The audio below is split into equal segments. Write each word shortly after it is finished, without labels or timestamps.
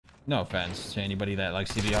No offense to anybody that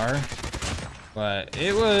likes CBR, but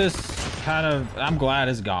it was kind of, I'm glad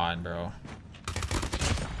it's gone, bro.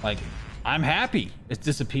 Like, I'm happy it's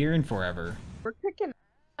disappearing forever. We're kicking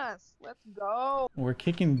ass. Let's go. We're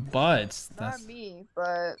kicking butts. Not me,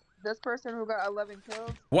 but this person who got 11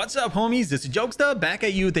 kills. What's up, homies? This is Jokesta back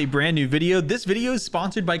at you with a brand new video. This video is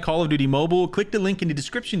sponsored by Call of Duty Mobile. Click the link in the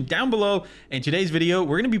description down below. In today's video,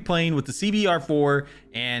 we're going to be playing with the CBR4,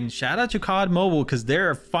 and shout out to COD Mobile because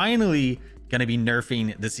they're finally going to be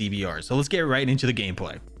nerfing the CBR. So let's get right into the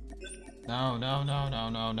gameplay. No,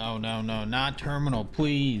 not terminal,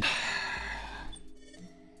 please.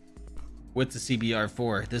 With the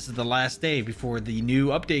CBR4, this is the last day before the new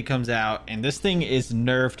update comes out, and this thing is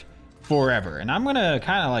nerfed forever. And I'm gonna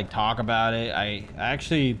kind of like talk about it. I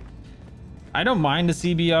don't mind the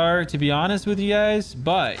CBR, to be honest with you guys,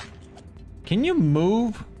 but can you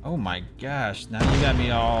move? Oh my gosh, now you got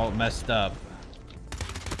me all messed up.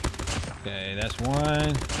 Okay, that's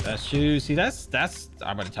one, that's two. See, that's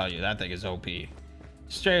I'm gonna tell you, that thing is OP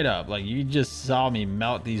straight up. Like, you just saw me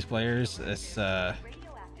melt these players.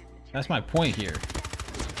 That's my point here.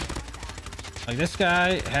 Like, this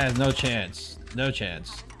guy has no chance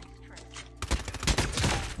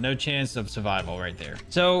of survival right there.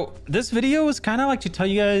 So this video is kind of like to tell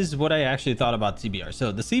you guys what I actually thought about CBR.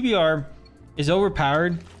 So the CBR is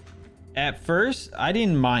overpowered. At first I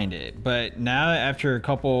didn't mind it, but now after a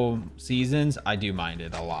couple seasons I do mind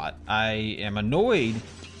it a lot. I am annoyed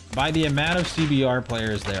by the amount of CBR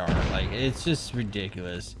players there are. Like, it's just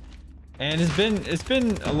ridiculous. And it's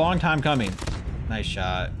been a long time coming. Nice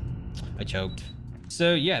shot. I choked.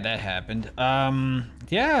 So yeah, that happened.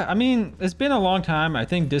 Yeah, I mean, it's been a long time. I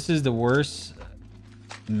think this is the worst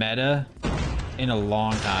meta in a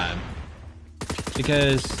long time.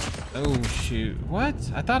 Because, oh shoot, what?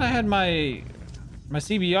 I thought I had my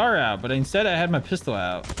CBR out, but instead I had my pistol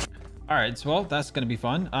out. All right, so well, that's gonna be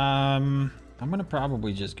fun. I'm gonna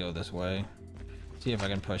probably just go this way. See if I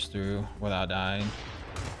can push through without dying.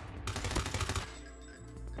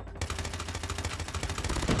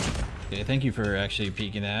 Okay, thank you for actually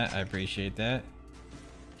peeking that. I appreciate that.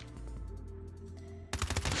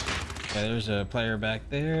 Okay, there's a player back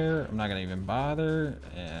there. I'm not gonna even bother.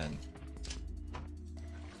 And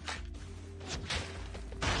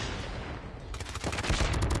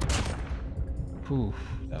whew,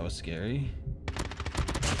 that was scary.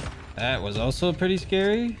 That was also pretty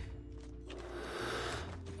scary.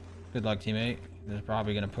 Good luck, teammate. They're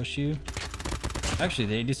probably gonna push you. Actually,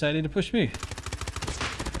 they decided to push me.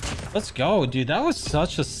 Let's go, dude. That was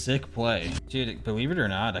such a sick play. Dude, believe it or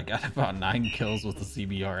not, I got about 9 kills with the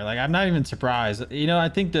CBR. Like, I'm not even surprised. You know, I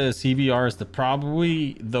think the CBR is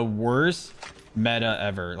probably the worst meta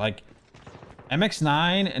ever. Like,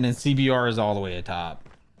 MX9 and then CBR is all the way at top.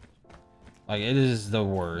 Like, it is the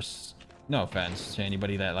worst. No offense to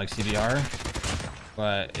anybody that likes CBR,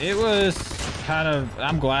 but it was kind of,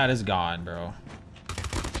 I'm glad it's gone, bro.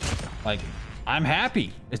 Like, I'm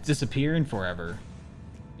happy it's disappearing forever.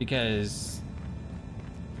 Because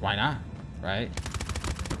why not, right?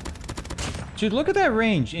 Dude, look at that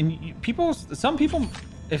range. And some people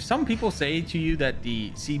say to you that the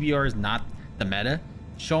CBR is not the meta,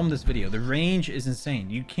 show them this video. The range is insane.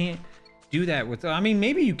 You can't do that with, I mean,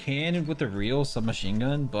 maybe you can with the real submachine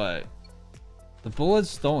gun, but the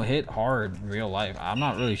bullets don't hit hard in real life. I'm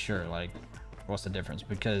not really sure, like, what's the difference,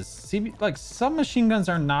 because submachine guns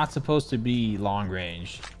are not supposed to be long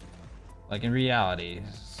range. Like, in reality.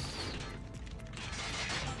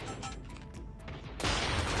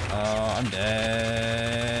 Oh, I'm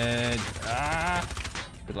dead. Ah!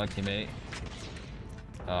 Good luck, teammate.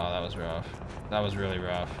 Oh, that was rough. That was really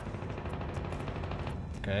rough.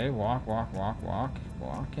 Okay, walk.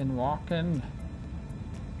 Walking.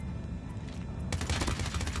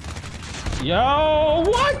 Yo,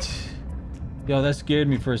 what? Yo, that scared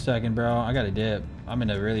me for a second, bro. I gotta dip. I'm in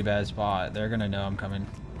a really bad spot. They're gonna know I'm coming.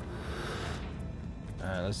 All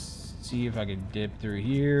right, let's see if I can dip through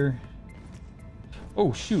here.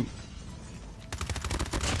 Oh shoot,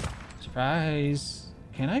 surprise.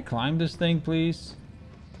 Can I climb this thing, please?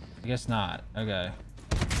 I guess not. Okay,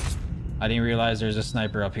 I didn't realize there's a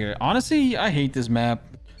sniper up here. Honestly, I hate this map.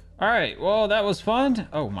 All right, well, that was fun.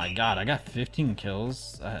 Oh my god, I got 15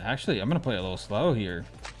 kills. Actually, I'm gonna play a little slow here.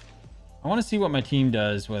 I want to see what my team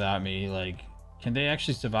does without me. Like, can they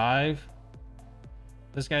actually survive?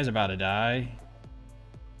 This guy's about to die.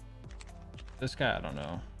 This guy, I don't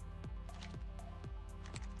know.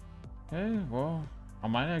 Okay, well, I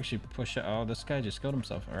might actually push it. Oh, this guy just killed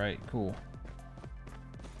himself. All right, cool.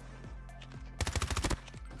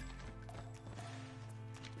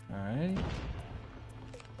 All right.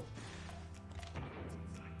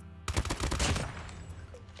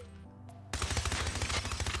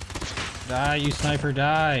 Die, you sniper,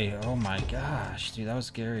 die. Oh my gosh, dude, that was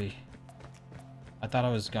scary. I thought I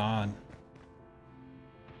was gone.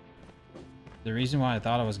 The reason why I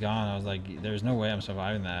thought I was gone, I was like, there's no way I'm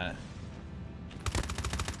surviving that.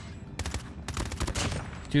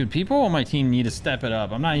 Dude, people on my team need to step it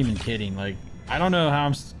up. I'm not even kidding. Like, I don't know how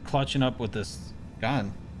I'm clutching up with this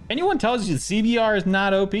gun. Anyone tells you the CBR is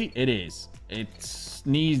not OP, it is. It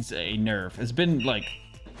needs a nerf. It's been like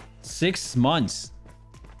 6 months.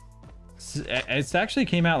 It's actually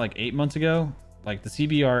came out like 8 months ago. Like the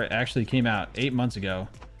CBR actually came out 8 months ago,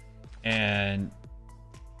 and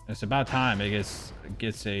it's about time it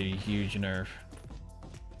gets a huge nerf.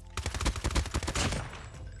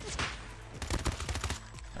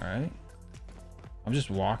 All right, I'm just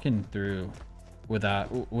walking through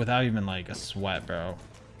without even like a sweat, bro.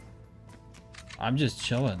 I'm just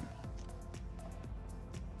chilling.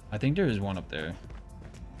 I think there is one up there.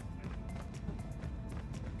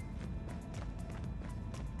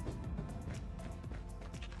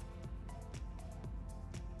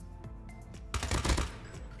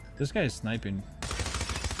 This guy is sniping.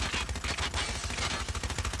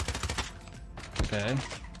 Okay.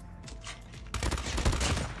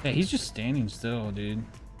 Yeah, he's just standing still, dude.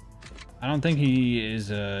 I don't think he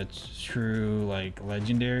is a true, like,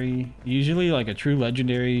 legendary. Usually, like, a true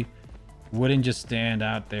legendary wouldn't just stand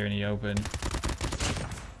out there in the open.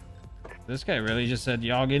 This guy really just said,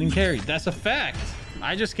 y'all getting carried. That's a fact.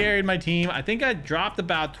 I just carried my team. I think I dropped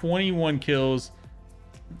about 21 kills,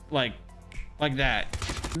 like that.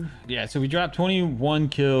 Yeah, so we dropped 21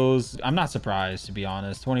 kills. I'm not surprised, to be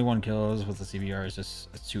honest. 21 kills with the CBR is just,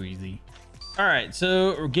 it's too easy. All right,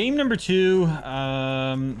 so game number 2.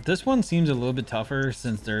 This one seems a little bit tougher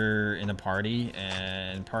since they're in a party,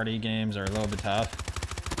 and party games are a little bit tough.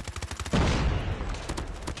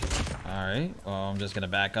 All right, well, I'm just gonna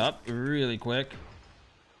back up really quick.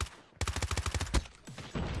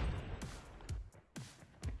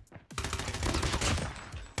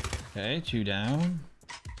 Okay, 2 down.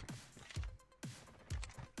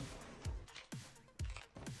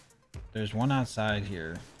 There's one outside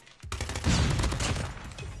here.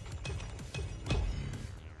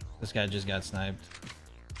 This guy just got sniped.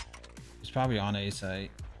 He's probably on A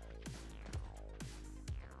site.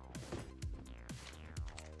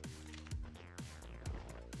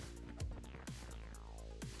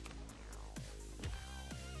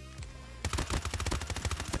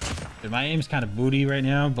 Dude, my aim's kind of booty right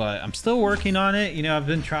now, but I'm still working on it. You know, I've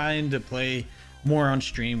been trying to play more on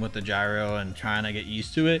stream with the gyro and trying to get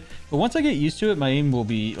used to it. But once I get used to it, my aim will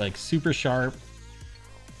be like super sharp.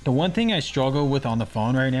 The one thing I struggle with on the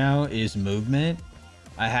phone right now is movement.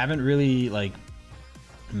 I haven't really like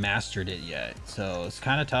mastered it yet, so it's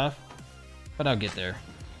kind of tough, but I'll get there.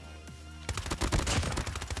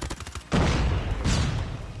 Okay,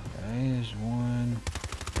 there's one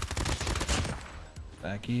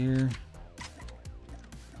back here.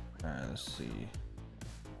 All right, let's see.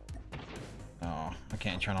 Oh, I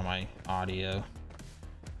can't turn on my audio. I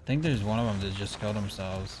think there's one of them that just killed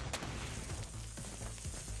themselves.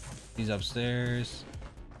 He's upstairs.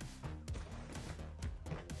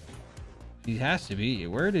 He has to be.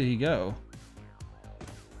 Where did he go?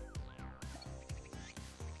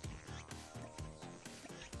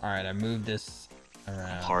 All right, I moved this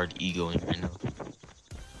around. Hard egoing right now.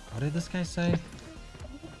 What did this guy say?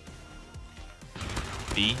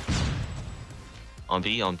 B. On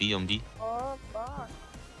B, on B, on B. Oh, fuck.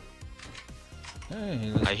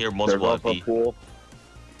 Hey, I hear multiple on B.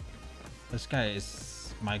 this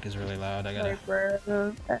guy's mic is really loud. I gotta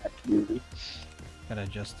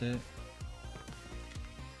adjust it.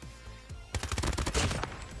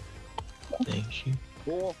 Thank you.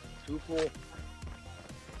 Full, 2 full.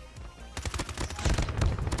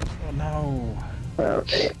 Oh no.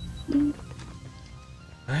 Okay. Rip.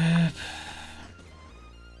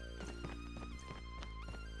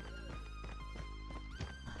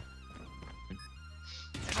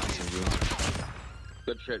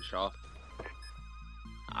 Good shit, Shaw.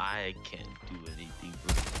 I can't do anything,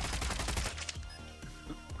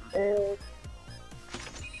 bro.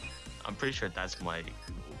 I'm pretty sure that's my.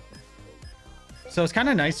 So it's kind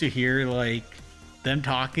of nice to hear like them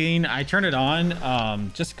talking. I turn it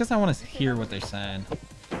on just because I want to hear what they're saying.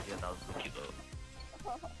 Yeah, that was lucky though.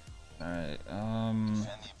 All right.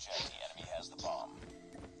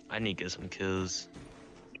 I need to get some kills.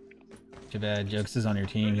 Too bad Jokes is on your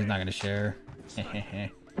team. He's not gonna share.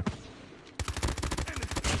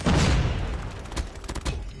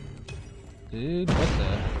 Dude, what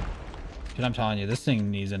the? Dude, I'm telling you, this thing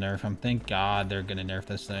needs a nerf. Thank God they're gonna nerf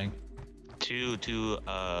this thing. Two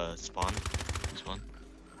spawn. Spawn.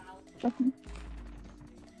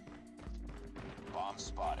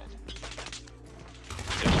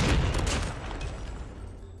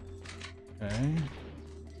 Okay.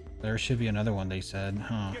 There should be another one, they said,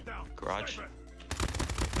 huh? Garage?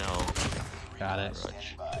 No. Got it.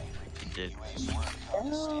 Garage. He did.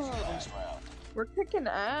 Oh, we're kicking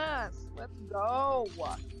ass. Let's go.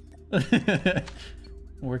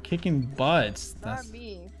 We're kicking butts. Not That's...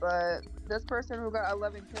 me, but this person who got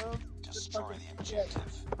 11 kills. Destroy the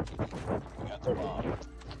objective. We got the bomb.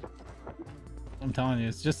 I'm telling you,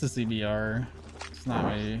 it's just a CBR. It's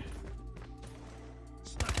not me.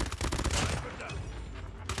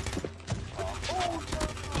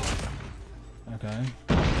 Okay.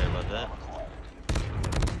 Sorry about that.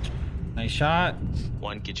 Nice shot.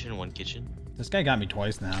 One kitchen, one kitchen. This guy got me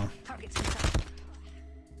twice now.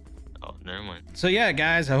 Oh, never mind. So yeah,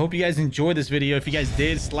 guys, I hope you guys enjoyed this video. If you guys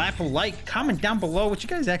did, slap a like, comment down below what you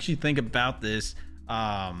guys actually think about this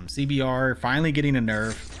CBR finally getting a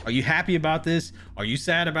nerf. Are you happy about this? Are you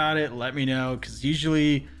sad about it? Let me know, because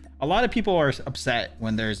usually a lot of people are upset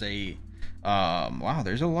when there's a wow,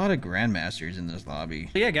 there's a lot of grandmasters in this lobby.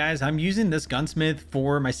 But yeah, guys, I'm using this gunsmith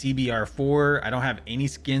for my CBR4. I don't have any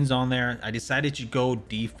skins on there. I decided to go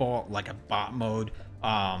default like a bot mode.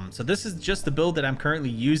 So this is just the build that I'm currently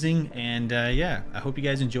using, and yeah, I hope you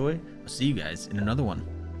guys enjoy. I'll see you guys in another one.